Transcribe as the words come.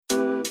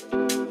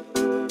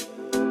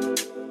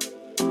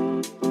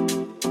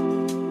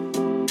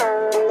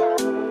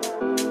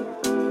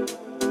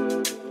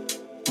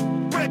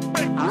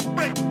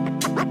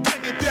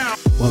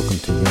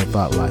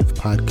About Life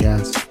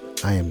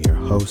podcast. I am your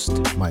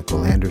host,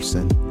 Michael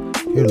Anderson.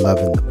 If you're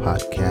loving the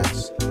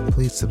podcast,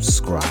 please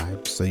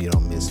subscribe so you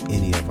don't miss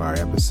any of our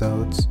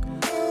episodes.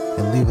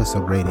 And leave us a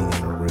rating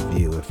and a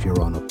review if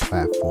you're on a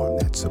platform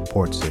that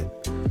supports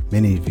it.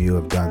 Many of you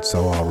have done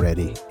so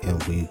already,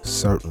 and we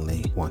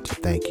certainly want to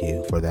thank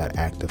you for that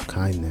act of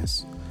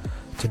kindness.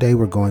 Today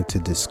we're going to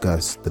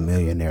discuss the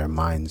millionaire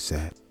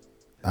mindset.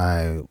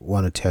 I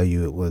want to tell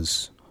you it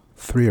was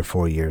 3 or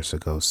 4 years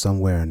ago,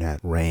 somewhere in that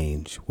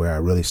range, where I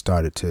really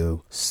started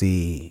to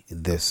see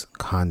this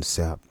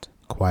concept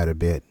quite a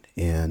bit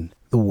in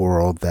the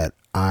world that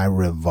I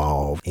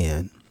revolve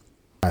in.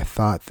 I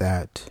thought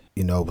that,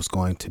 it was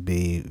going to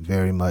be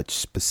very much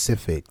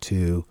specific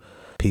to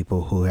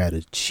people who had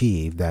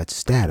achieved that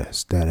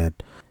status, that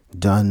had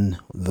done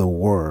the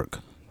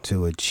work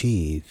to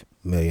achieve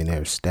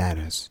millionaire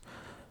status.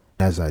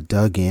 As I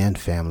dug in,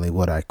 family,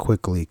 what I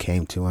quickly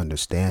came to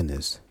understand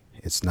is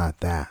it's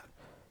not that.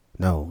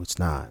 No, it's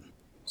not.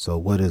 So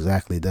what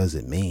exactly does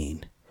it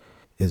mean?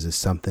 Is it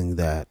something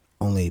that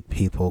only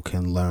people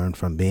can learn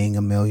from being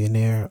a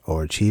millionaire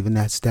or achieving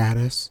that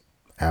status?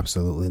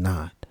 Absolutely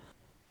not.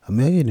 A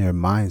millionaire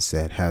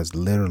mindset has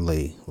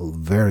literally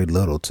very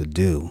little to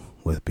do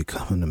with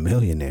becoming a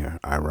millionaire,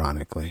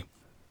 ironically.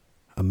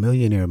 A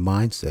millionaire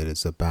mindset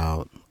is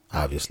about,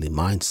 obviously,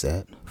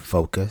 mindset,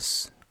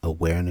 focus,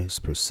 awareness,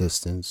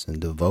 persistence, and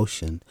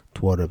devotion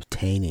toward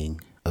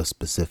obtaining a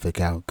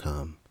specific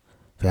outcome.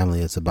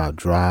 Family, it's about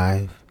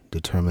drive,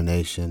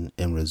 determination,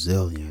 and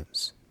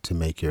resilience to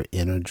make your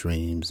inner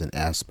dreams and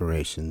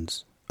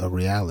aspirations a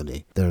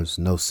reality. There's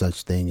no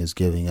such thing as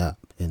giving up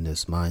in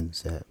this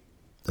mindset.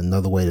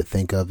 Another way to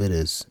think of it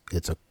is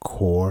it's a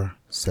core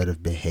set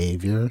of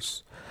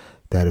behaviors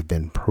that have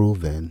been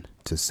proven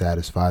to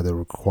satisfy the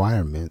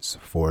requirements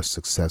for a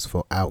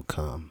successful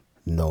outcome,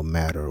 no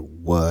matter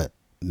what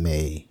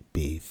may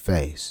be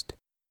faced.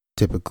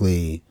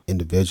 Typically,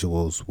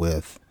 individuals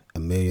with a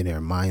millionaire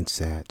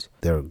mindset,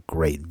 they're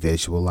great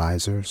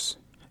visualizers.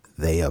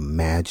 They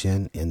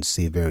imagine and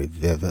see very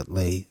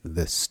vividly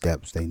the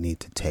steps they need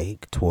to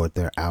take toward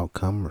their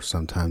outcome, or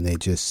sometimes they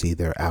just see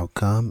their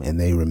outcome and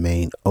they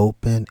remain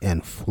open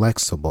and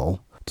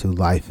flexible to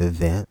life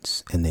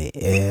events, and they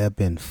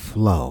ebb and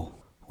flow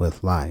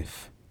with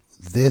life.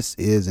 This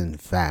is, in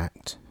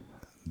fact,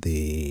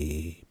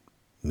 the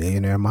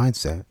millionaire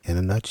mindset in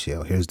a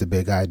nutshell. Here's the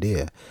big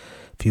idea.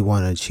 If you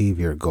want to achieve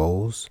your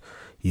goals,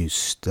 you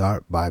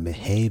start by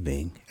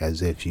behaving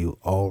as if you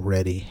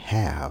already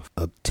have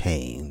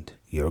obtained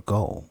your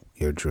goal,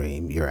 your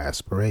dream, your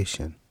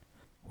aspiration.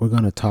 We're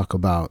going to talk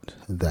about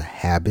the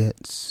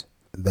habits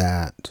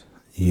that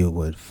you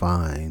would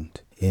find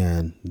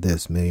in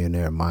this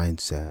millionaire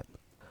mindset.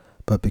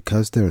 But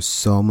because there's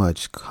so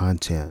much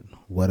content,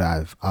 what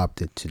I've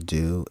opted to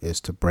do is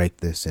to break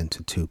this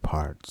into 2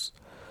 parts.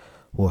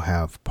 We'll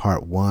have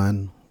part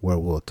 1 where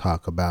we'll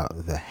talk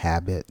about the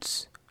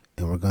habits,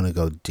 and we're going to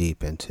go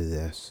deep into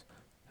this.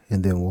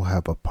 And then we'll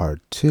have a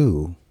part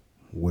 2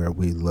 where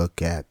we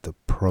look at the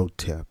pro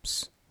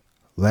tips.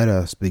 Let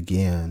us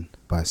begin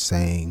by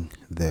saying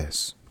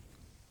this.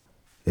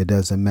 It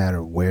doesn't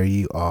matter where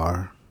you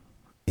are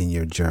in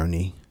your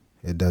journey.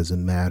 It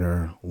doesn't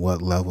matter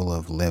what level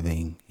of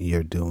living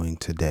you're doing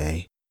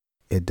today.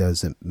 It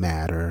doesn't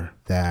matter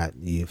that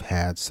you've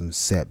had some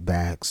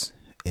setbacks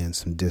and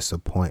some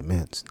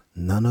disappointments.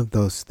 None of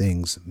those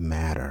things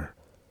matter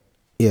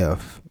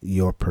if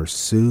your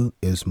pursuit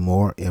is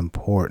more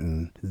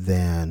important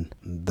than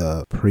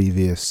the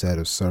previous set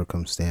of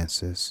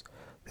circumstances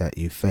that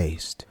you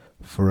faced.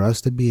 For us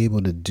to be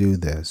able to do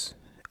this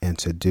and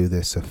to do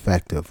this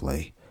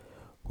effectively,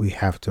 we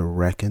have to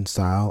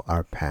reconcile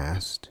our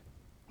past.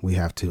 We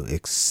have to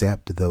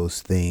accept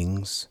those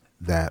things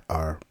that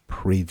are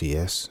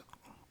previous,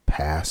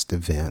 past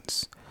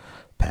events,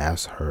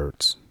 past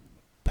hurts,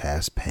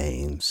 past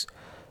pains,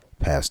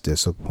 past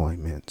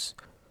disappointments.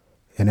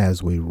 And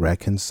as we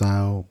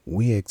reconcile,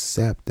 we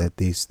accept that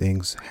these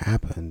things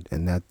happened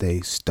and that they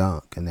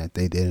stunk and that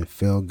they didn't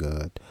feel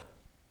good.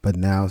 But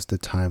now's the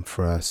time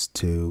for us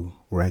to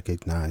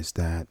recognize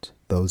that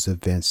those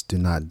events do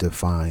not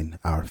define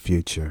our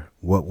future.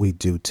 What we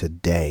do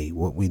today,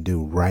 what we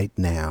do right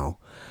now,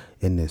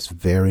 in this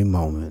very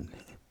moment,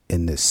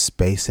 in this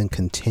space and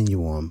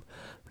continuum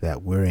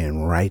that we're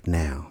in right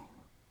now,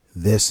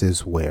 this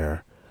is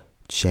where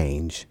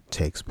change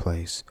takes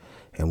place.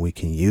 And we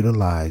can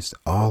utilize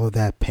all of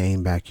that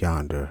pain back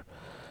yonder,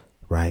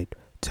 right,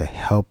 to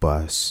help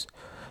us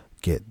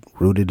get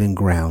rooted and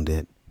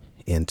grounded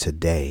in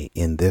today,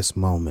 in this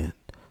moment,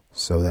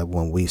 so that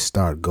when we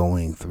start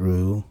going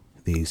through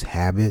these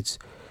habits,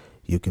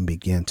 you can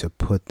begin to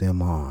put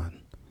them on.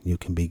 You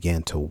can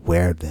begin to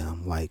wear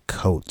them like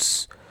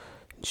coats,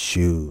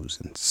 shoes,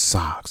 and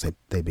socks.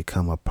 They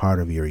become a part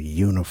of your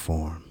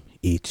uniform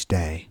each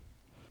day.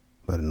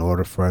 But in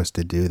order for us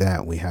to do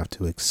that, we have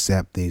to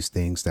accept these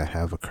things that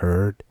have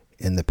occurred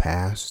in the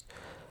past.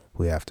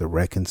 We have to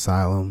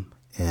reconcile them,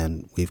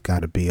 and we've got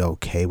to be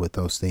okay with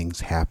those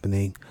things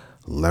happening,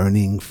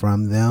 learning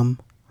from them,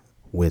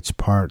 which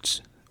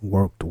parts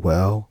worked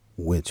well,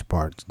 which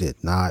parts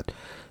did not,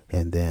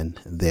 and then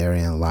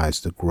therein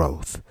lies the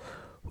growth.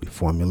 We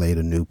formulate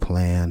a new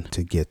plan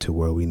to get to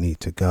where we need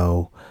to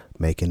go,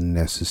 making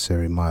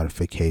necessary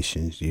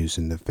modifications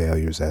using the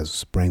failures as a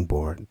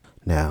springboard.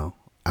 Now,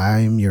 I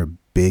am your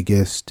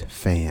biggest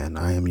fan.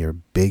 I am your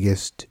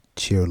biggest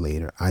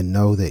cheerleader. I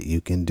know that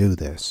you can do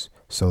this.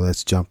 So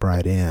let's jump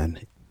right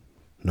in.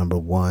 Number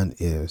one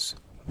is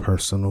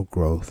personal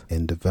growth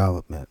and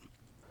development.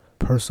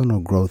 Personal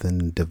growth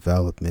and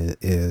development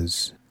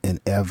is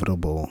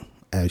inevitable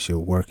as you're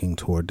working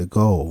toward the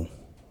goal.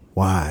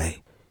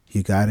 Why?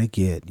 You got to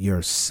get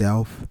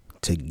yourself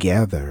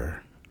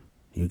together.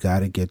 You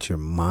got to get your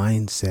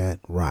mindset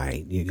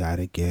right. You got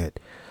to get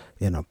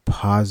in a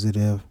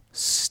positive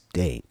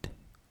state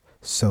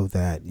so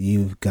that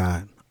you've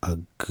got a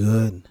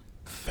good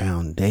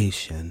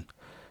foundation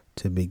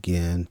to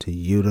begin to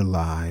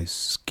utilize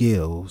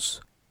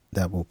skills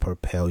that will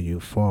propel you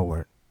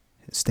forward.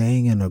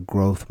 Staying in a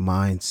growth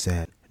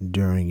mindset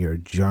during your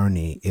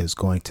journey is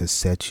going to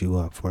set you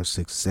up for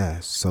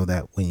success, so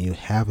that when you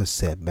have a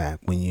setback,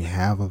 when you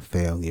have a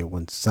failure,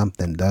 when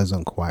something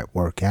doesn't quite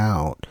work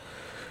out,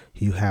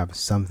 you have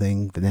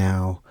something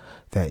now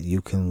that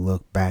you can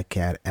look back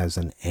at as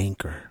an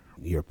anchor.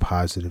 Your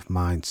positive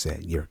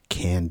mindset, your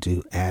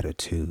can-do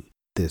attitude,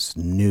 this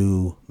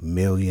new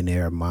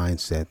millionaire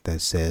mindset that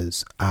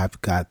says,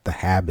 I've got the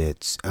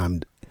habits,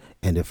 and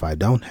if I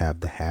don't have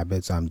the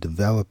habits, I'm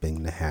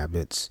developing the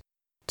habits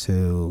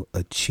to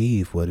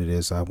achieve what it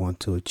is I want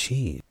to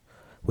achieve.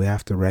 We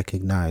have to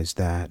recognize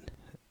that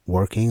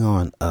working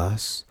on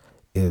us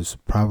is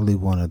probably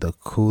one of the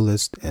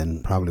coolest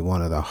and probably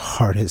one of the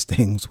hardest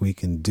things we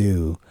can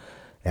do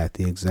at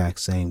the exact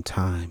same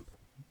time.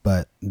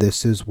 But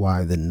this is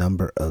why the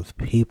number of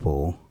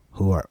people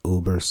who are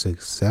uber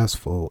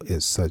successful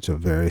is such a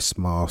very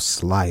small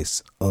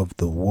slice of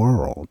the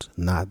world,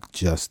 not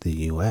just the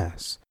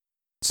U.S.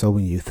 So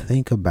when you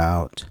think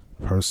about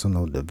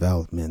personal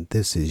development,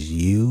 this is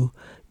you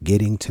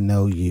getting to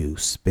know you,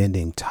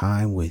 spending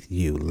time with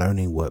you,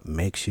 learning what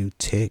makes you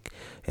tick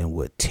and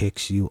what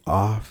ticks you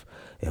off,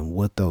 and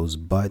what those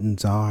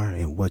buttons are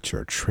and what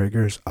your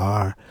triggers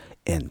are,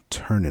 and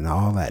turning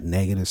all that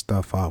negative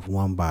stuff off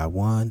one by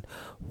one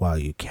while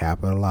you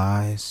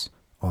capitalize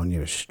on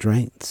your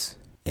strengths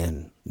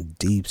and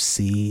deep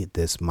sea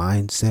this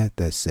mindset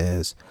that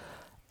says,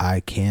 I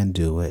can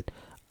do it.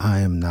 I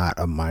am not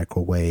a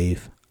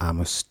microwave. I'm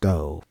a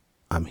stove.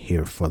 I'm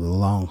here for the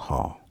long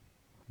haul.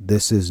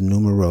 This is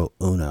numero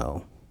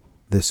uno.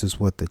 This is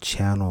what the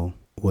channel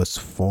was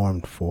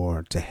formed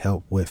for, to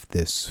help with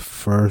this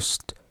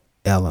first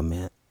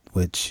element,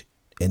 which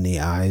in the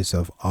eyes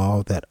of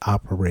all that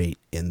operate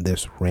in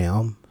this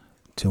realm,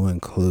 to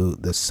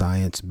include the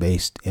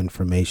science-based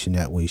information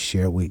that we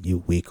share with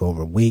you week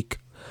over week,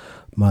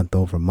 month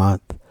over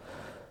month,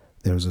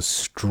 there's a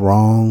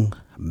strong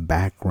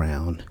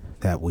background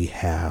that we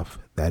have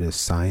that is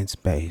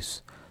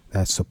science-based,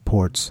 that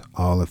supports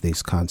all of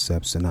these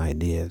concepts and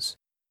ideas.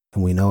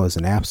 And we know as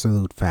an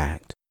absolute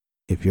fact,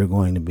 if you're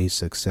going to be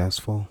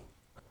successful,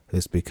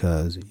 it's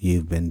because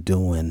you've been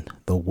doing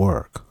the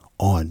work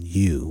on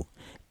you,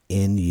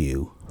 in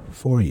you,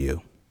 for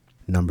you.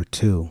 Number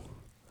two,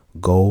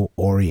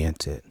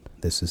 goal-oriented.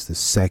 This is the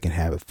second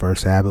habit.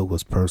 First habit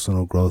was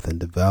personal growth and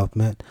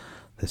development.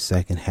 The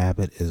second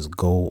habit is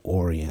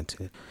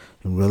goal-oriented.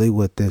 And really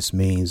what this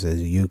means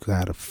is you've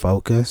got to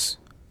focus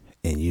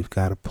and you've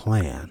got to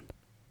plan.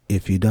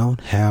 If you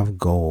don't have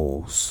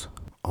goals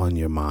on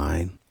your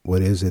mind,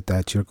 what is it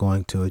that you're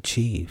going to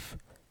achieve?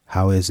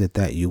 How is it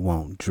that you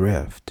won't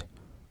drift?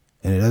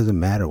 And it doesn't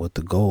matter what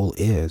the goal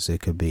is.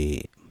 It could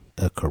be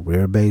a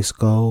career-based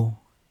goal.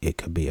 It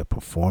could be a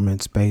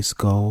performance-based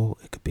goal.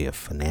 It could be a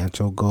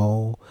financial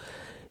goal.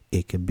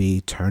 It could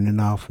be turning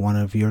off one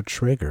of your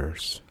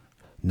triggers.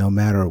 No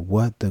matter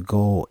what the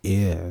goal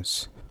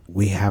is,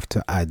 we have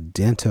to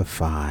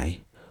identify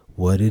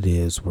what it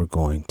is we're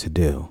going to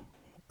do.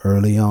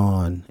 Early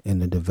on in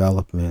the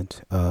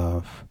development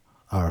of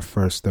our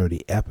first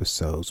 30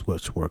 episodes,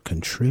 which were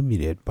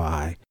contributed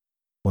by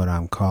what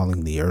I'm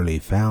calling the early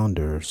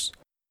founders,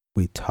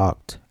 we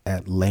talked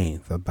at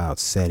length about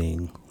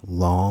setting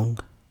long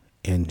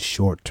and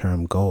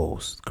short-term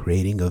goals,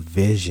 creating a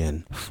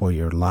vision for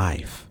your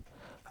life.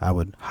 I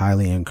would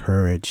highly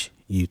encourage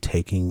you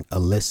taking a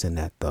listen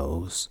at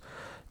those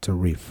to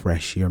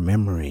refresh your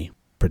memory,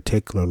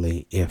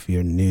 particularly if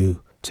you're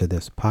new to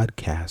this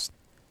podcast.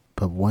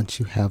 But once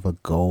you have a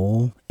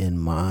goal in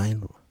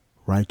mind,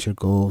 write your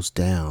goals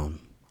down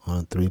on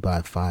a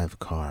 3x5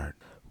 card.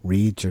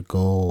 Read your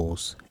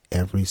goals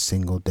every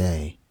single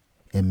day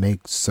and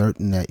make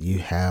certain that you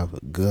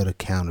have good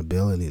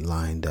accountability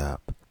lined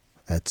up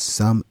at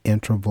some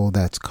interval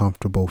that's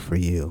comfortable for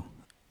you.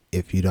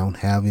 If you don't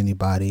have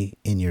anybody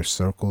in your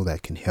circle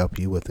that can help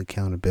you with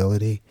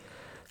accountability,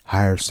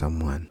 hire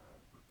someone.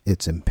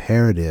 It's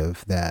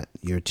imperative that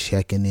you're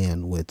checking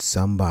in with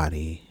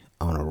somebody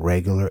on a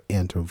regular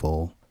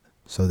interval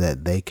so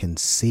that they can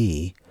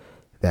see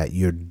that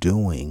you're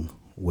doing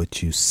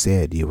what you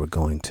said you were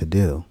going to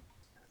do.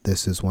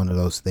 This is one of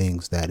those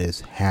things that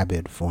is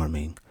habit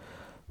forming.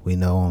 We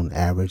know on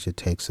average it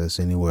takes us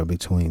anywhere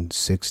between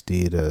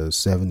 60 to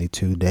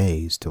 72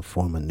 days to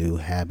form a new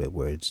habit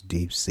where it's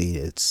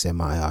deep-seated,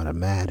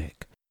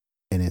 semi-automatic.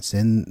 And it's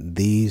in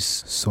these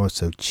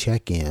sorts of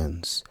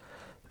check-ins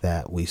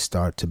that we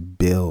start to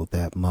build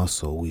that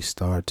muscle. We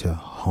start to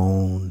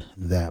hone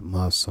that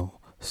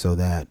muscle so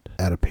that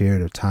at a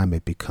period of time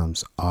it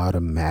becomes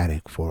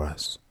automatic for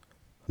us.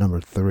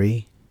 Number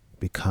 3,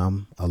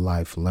 become a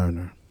life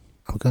learner.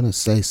 I'm going to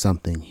say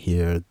something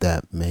here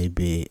that may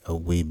be a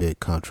wee bit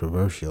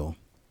controversial.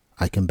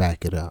 I can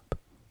back it up.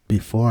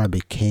 Before I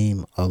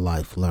became a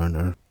life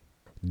learner,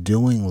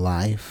 doing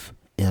life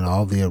in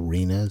all the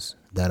arenas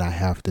that I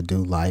have to do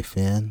life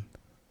in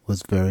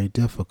was very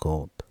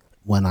difficult.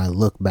 When I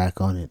look back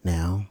on it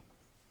now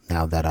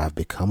that I've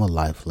become a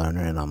life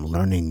learner and I'm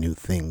learning new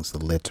things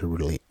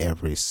literally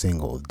every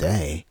single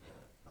day,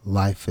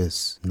 life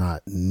is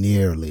not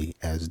nearly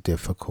as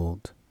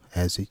difficult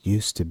as it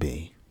used to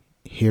be.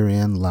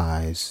 Herein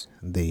lies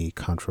the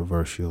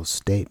controversial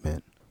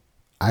statement.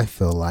 I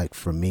feel like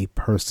for me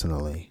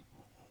personally,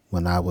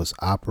 when I was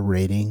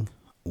operating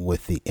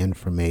with the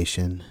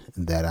information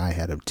that I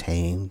had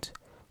obtained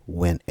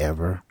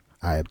whenever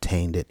I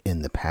obtained it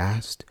in the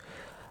past,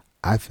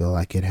 I feel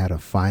like it had a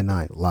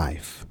finite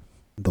life.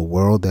 The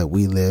world that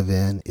we live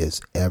in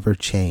is ever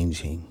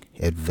changing,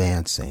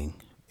 advancing,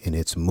 and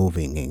it's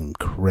moving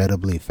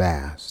incredibly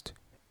fast.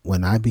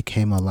 When I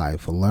became a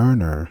life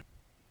learner,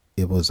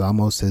 it was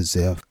almost as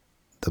if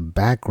the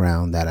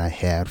background that I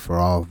had for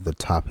all of the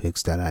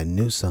topics that I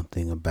knew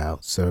something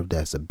about served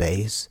as a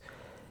base.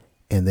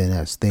 And then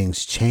as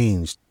things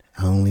changed,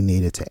 I only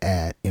needed to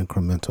add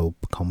incremental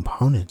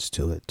components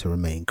to it to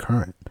remain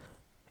current.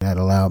 That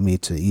allowed me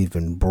to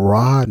even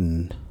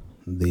broaden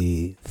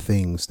the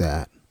things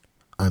that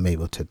I'm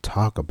able to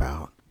talk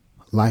about.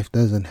 Life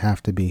doesn't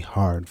have to be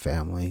hard,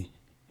 family.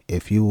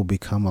 If you will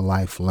become a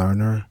life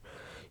learner,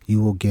 you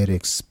will get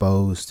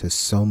exposed to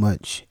so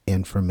much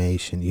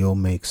information. You'll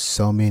make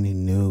so many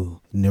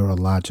new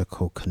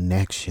neurological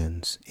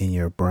connections in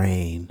your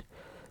brain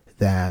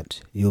that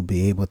you'll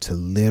be able to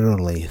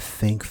literally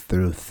think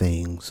through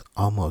things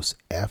almost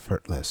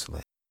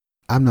effortlessly.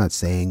 I'm not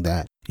saying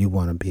that you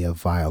want to be a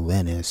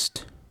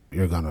violinist.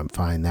 You're going to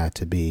find that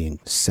to be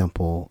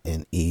simple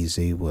and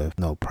easy with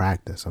no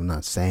practice. I'm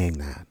not saying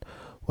that.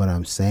 What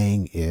I'm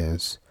saying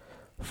is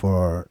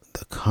for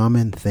the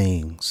common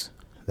things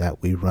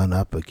that we run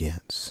up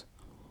against,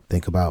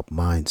 think about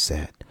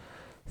mindset,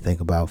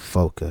 think about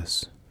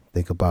focus,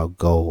 think about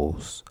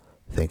goals,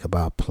 think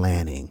about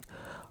planning.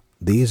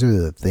 These are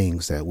the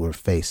things that we're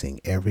facing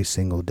every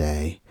single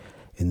day.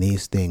 And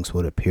these things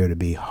would appear to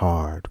be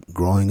hard.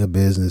 Growing a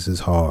business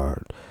is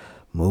hard.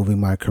 Moving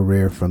my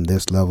career from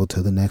this level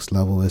to the next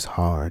level is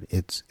hard.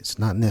 It's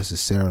not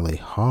necessarily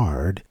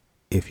hard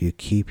if you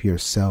keep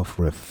yourself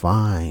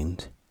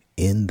refined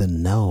in the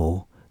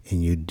know,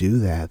 and you do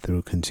that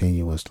through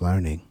continuous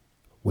learning.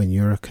 When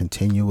you're a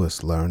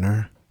continuous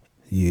learner,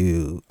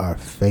 you are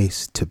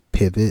faced to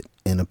pivot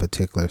in a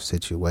particular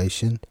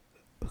situation.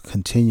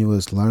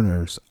 Continuous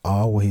learners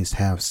always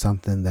have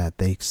something that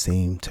they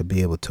seem to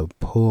be able to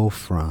pull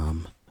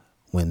from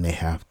when they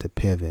have to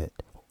pivot.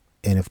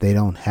 And if they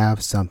don't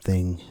have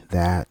something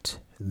that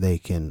they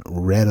can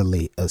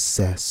readily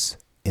assess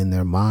in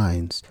their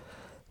minds,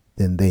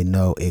 then they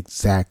know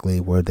exactly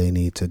where they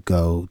need to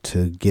go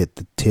to get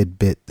the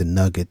tidbit, the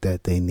nugget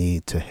that they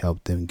need to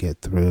help them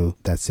get through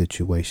that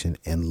situation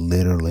and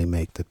literally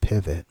make the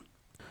pivot.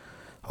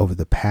 Over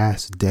the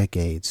past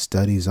decade,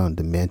 studies on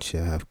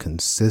dementia have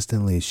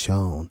consistently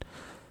shown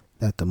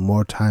that the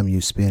more time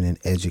you spend in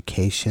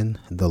education,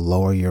 the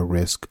lower your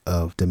risk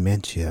of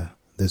dementia.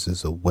 This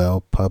is a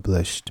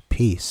well-published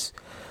piece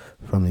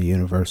from the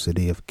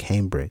University of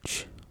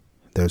Cambridge.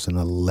 There's an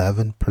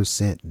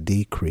 11%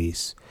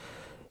 decrease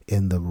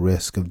in the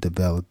risk of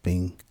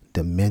developing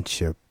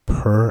dementia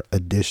per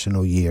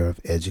additional year of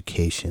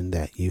education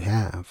that you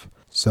have.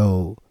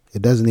 So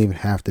it doesn't even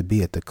have to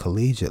be at the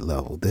collegiate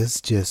level. This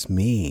just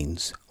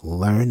means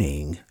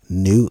learning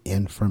new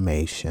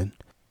information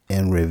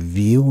and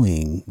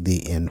reviewing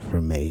the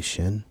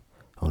information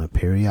on a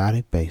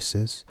periodic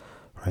basis,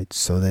 right?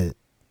 So that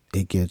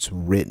it gets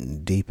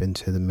written deep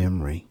into the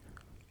memory.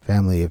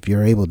 Family, if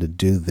you're able to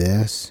do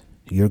this,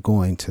 you're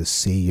going to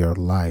see your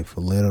life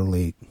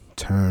literally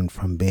turn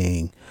from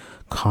being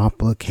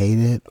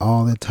complicated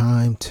all the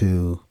time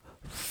to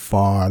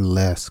far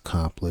less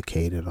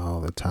complicated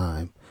all the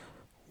time.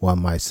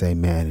 One might say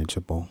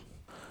manageable.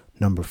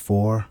 Number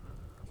 4,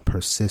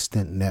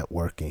 persistent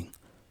networking.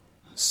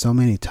 So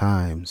many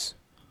times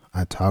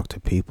I talk to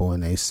people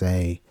and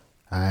I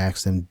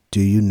ask them,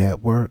 do you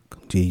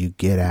network? Do you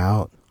get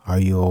out? Are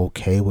you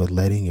okay with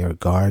letting your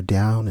guard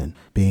down and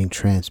being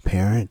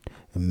transparent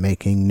and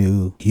making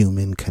new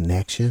human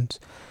connections?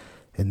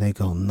 And they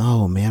go,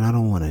 no, man, I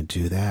don't want to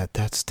do that.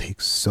 That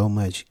takes so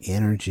much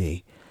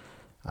energy.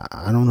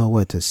 I don't know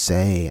what to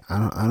say. I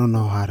don't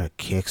know how to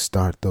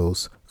kickstart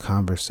those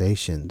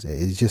conversations.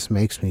 It just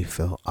makes me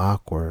feel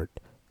awkward.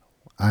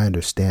 I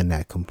understand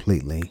that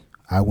completely.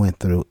 I went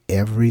through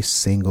every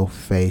single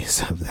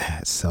phase of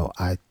that, so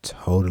I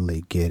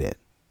totally get it.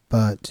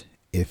 But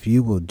if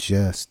you will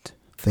just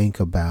think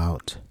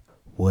about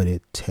what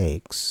it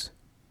takes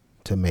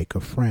to make a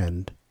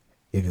friend,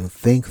 if you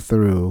think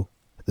through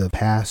the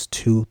past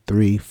 2,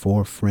 3,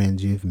 4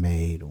 friends you've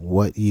made,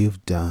 what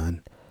you've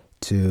done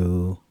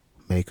to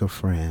make a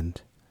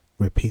friend,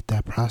 repeat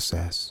that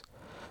process.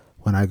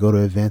 When I go to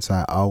events,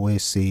 I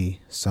always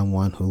see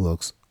someone who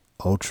looks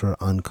ultra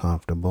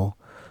uncomfortable.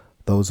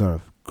 Those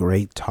are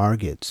great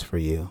targets for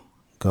you.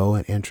 Go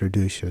and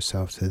introduce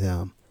yourself to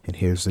them. And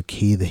here's the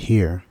key to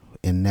here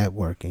in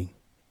networking.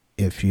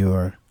 If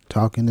you're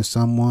talking to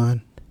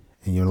someone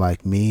and you're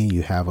like me,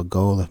 you have a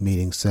goal of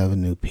meeting 7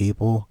 new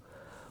people,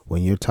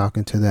 when you're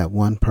talking to that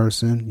one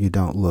person, you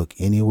don't look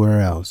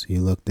anywhere else.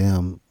 You look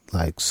them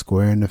like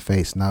square in the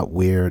face, not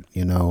weird,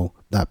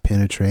 not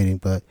penetrating,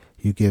 but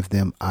you give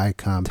them eye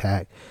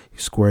contact. You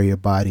square your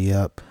body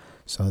up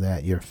so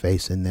that you're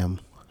facing them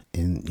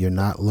and you're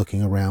not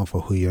looking around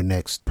for who your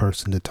next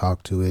person to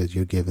talk to is.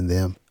 You're giving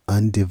them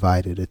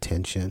undivided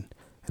attention.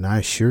 And I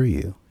assure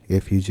you,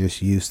 if you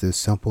just use this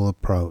simple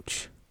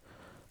approach,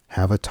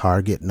 have a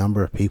target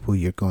number of people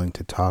you're going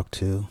to talk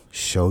to,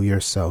 show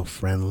yourself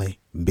friendly,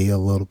 be a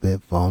little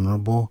bit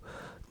vulnerable.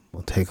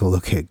 We'll take a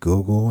look at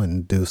Google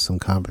and do some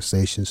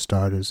conversation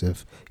starters.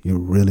 If you're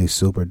really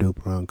super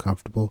duper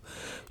uncomfortable,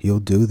 you'll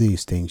do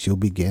these things. You'll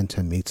begin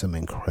to meet some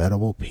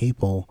incredible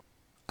people.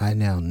 I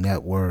now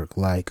network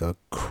like a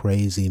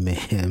crazy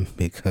man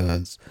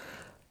because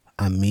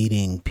I'm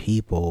meeting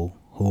people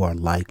who are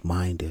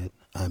like-minded.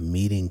 I'm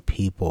meeting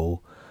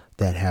people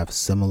that have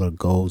similar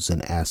goals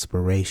and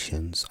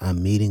aspirations.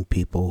 I'm meeting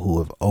people who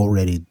have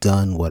already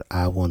done what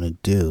I want to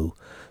do,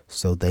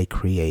 so they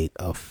create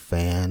a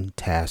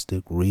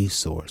fantastic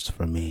resource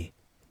for me.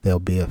 They'll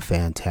be a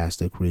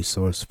fantastic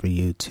resource for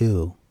you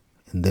too.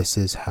 And this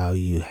is how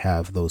you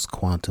have those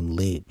quantum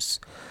leaps.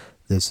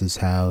 This is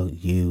how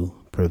you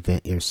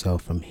prevent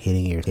yourself from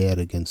hitting your head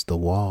against the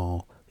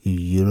wall. You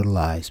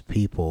utilize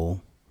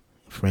people,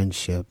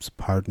 friendships,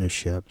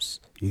 partnerships.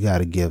 You got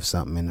to give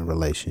something in a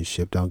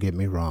relationship, don't get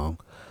me wrong.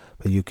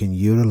 But you can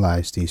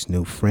utilize these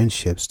new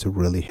friendships to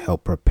really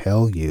help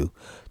propel you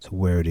to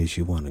where it is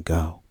you want to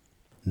go.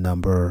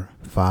 Number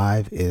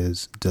 5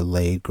 is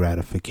delayed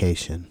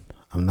gratification.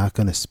 I'm not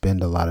going to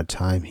spend a lot of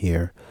time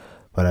here,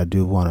 but I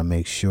do want to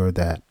make sure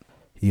that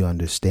you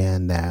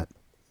understand that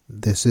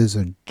this is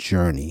a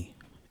journey.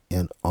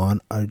 And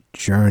on a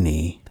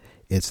journey,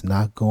 it's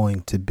not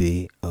going to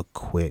be a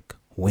quick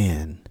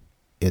win.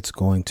 It's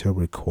going to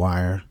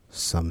require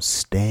some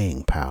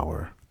staying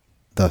power.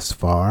 Thus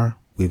far,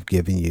 we've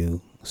given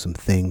you some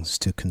things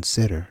to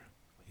consider.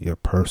 Your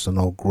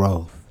personal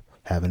growth,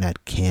 having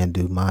that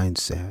can-do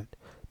mindset,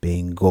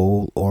 being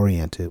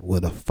goal-oriented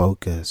with a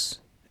focus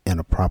and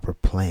a proper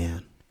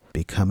plan,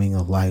 becoming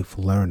a life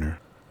learner,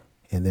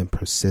 and then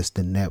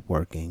persistent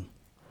networking.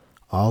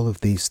 All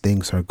of these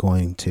things are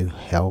going to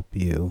help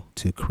you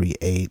to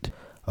create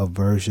a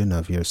version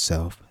of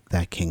yourself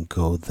that can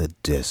go the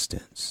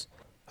distance.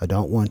 I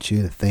don't want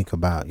you to think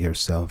about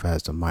yourself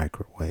as a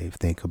microwave.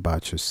 Think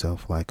about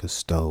yourself like a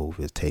stove.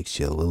 It takes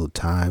you a little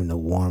time to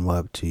warm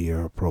up to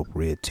your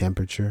appropriate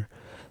temperature.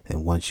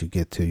 And once you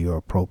get to your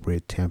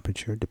appropriate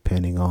temperature,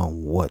 depending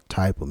on what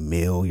type of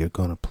meal you're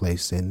going to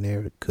place in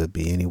there, it could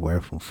be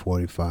anywhere from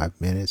 45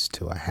 minutes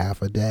to a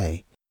half a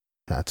day.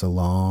 That's a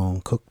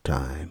long cook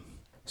time.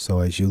 So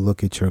as you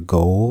look at your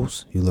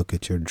goals, you look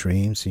at your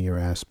dreams and your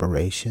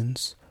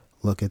aspirations,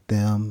 look at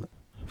them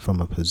from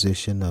a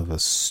position of a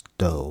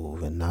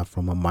stove and not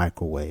from a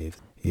microwave.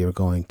 You're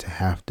going to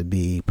have to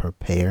be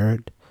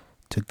prepared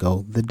to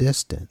go the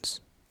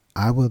distance.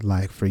 I would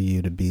like for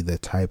you to be the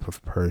type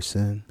of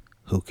person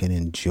who can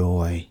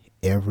enjoy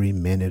every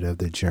minute of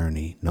the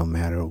journey, no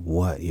matter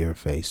what you're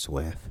faced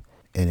with.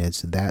 And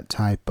it's that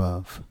type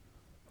of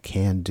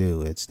can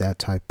do. It's that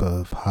type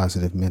of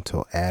positive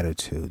mental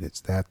attitude. It's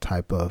that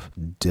type of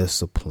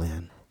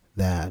discipline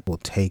that will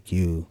take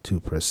you to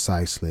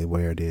precisely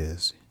where it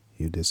is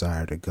you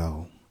desire to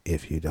go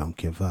if you don't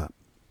give up.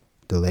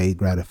 Delayed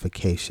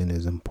gratification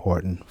is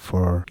important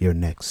for your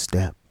next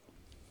step.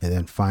 And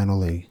then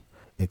finally,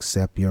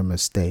 accept your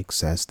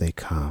mistakes as they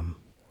come.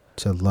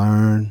 To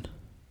learn,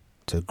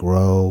 to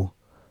grow,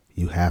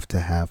 you have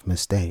to have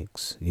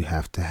mistakes. You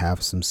have to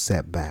have some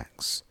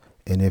setbacks.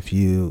 And if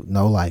you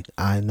know, like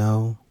I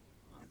know,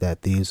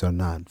 that these are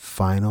not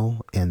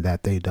final and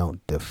that they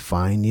don't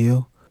define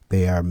you,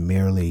 they are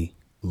merely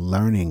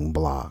learning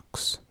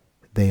blocks.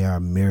 They are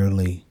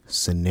merely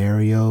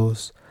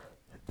scenarios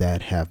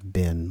that have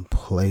been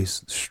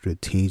placed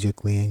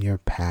strategically in your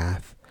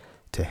path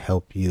to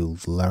help you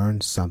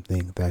learn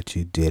something that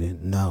you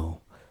didn't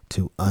know,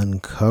 to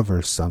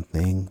uncover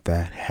something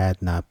that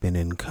had not been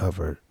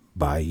uncovered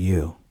by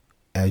you.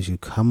 As you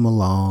come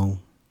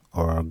along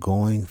or are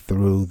going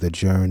through the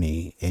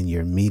journey and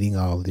you're meeting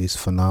all these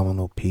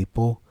phenomenal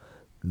people,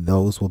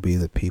 those will be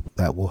the people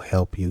that will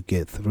help you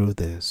get through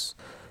this.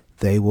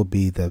 They will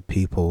be the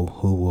people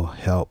who will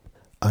help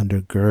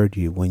undergird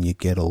you when you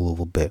get a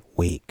little bit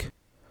weak.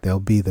 They'll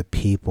be the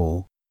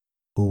people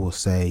who will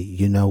say,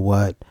 you know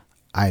what?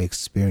 I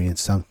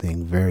experienced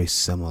something very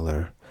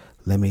similar.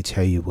 Let me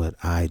tell you what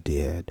I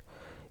did.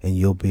 And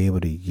you'll be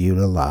able to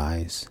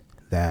utilize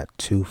that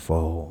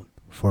twofold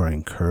for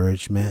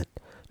encouragement,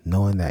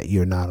 knowing that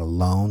you're not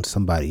alone.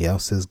 Somebody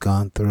else has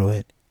gone through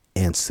it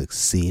and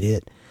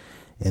succeeded.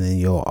 And then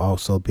you'll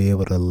also be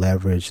able to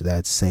leverage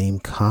that same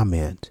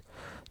comment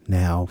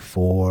now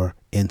for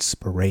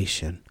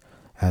inspiration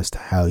as to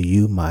how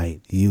you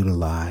might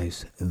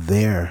utilize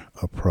their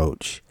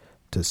approach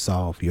to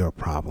solve your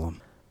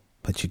problem.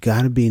 But you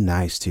got to be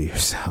nice to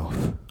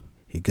yourself.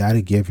 You got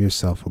to give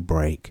yourself a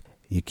break.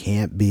 You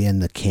can't be in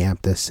the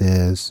camp that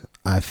says,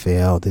 I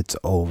failed, it's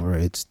over,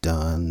 it's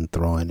done,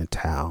 throw in a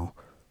towel.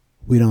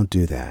 We don't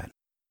do that.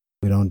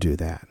 We don't do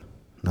that.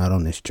 Not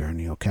on this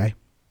journey, okay?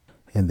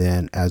 And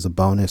then as a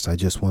bonus, I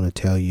just want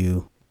to tell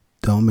you,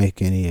 don't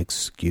make any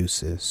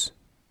excuses.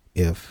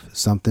 If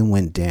something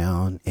went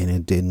down and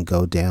it didn't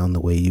go down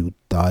the way you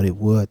thought it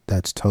would,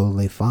 that's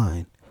totally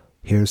fine.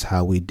 Here's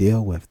how we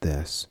deal with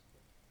this.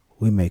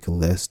 We make a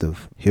list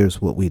of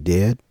here's what we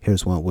did,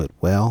 here's what went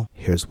well,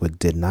 here's what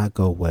did not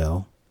go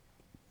well.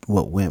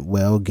 What went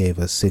well gave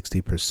us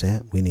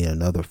 60%. We need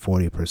another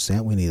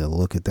 40%. We need to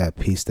look at that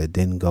piece that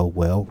didn't go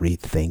well,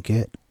 rethink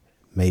it,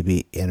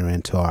 maybe enter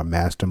into our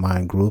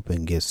mastermind group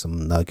and get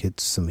some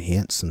nuggets, some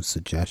hints, some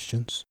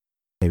suggestions.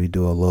 Maybe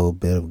do a little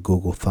bit of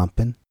Google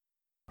thumping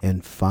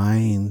and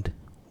find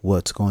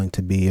what's going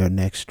to be your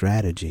next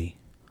strategy.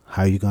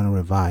 How are you going to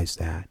revise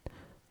that?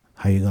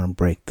 How are you going to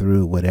break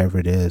through whatever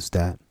it is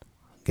that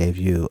gave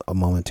you a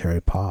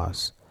momentary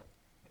pause?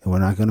 And we're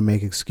not going to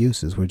make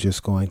excuses. We're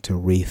just going to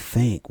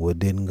rethink what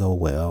didn't go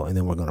well, and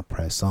then we're going to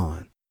press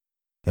on.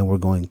 And we're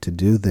going to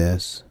do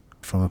this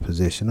from a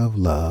position of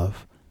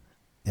love,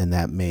 and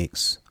that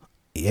makes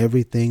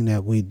everything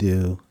that we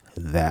do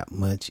that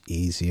much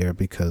easier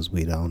because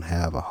we don't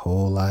have a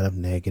whole lot of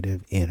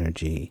negative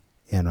energy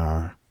in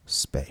our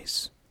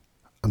space.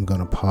 I'm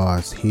going to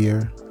pause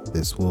here.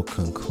 This will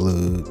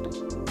conclude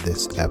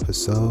this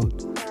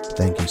episode.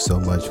 Thank you so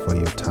much for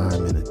your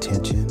time and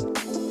attention.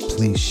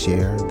 Please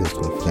share this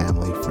with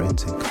family,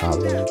 friends, and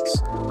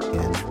colleagues.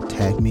 And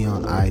tag me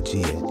on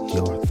IG at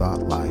Your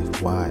Thought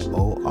Life,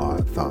 YOR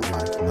Thought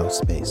Life, no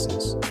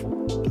spaces.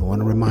 I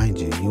want to remind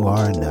you, you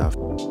are enough.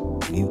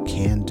 You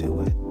can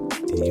do it.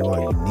 And you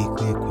are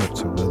uniquely equipped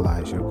to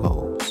realize your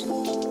goals.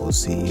 We'll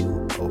see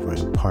you over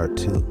in part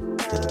 2.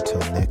 And until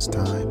next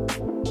time,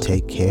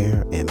 take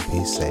care and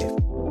be safe.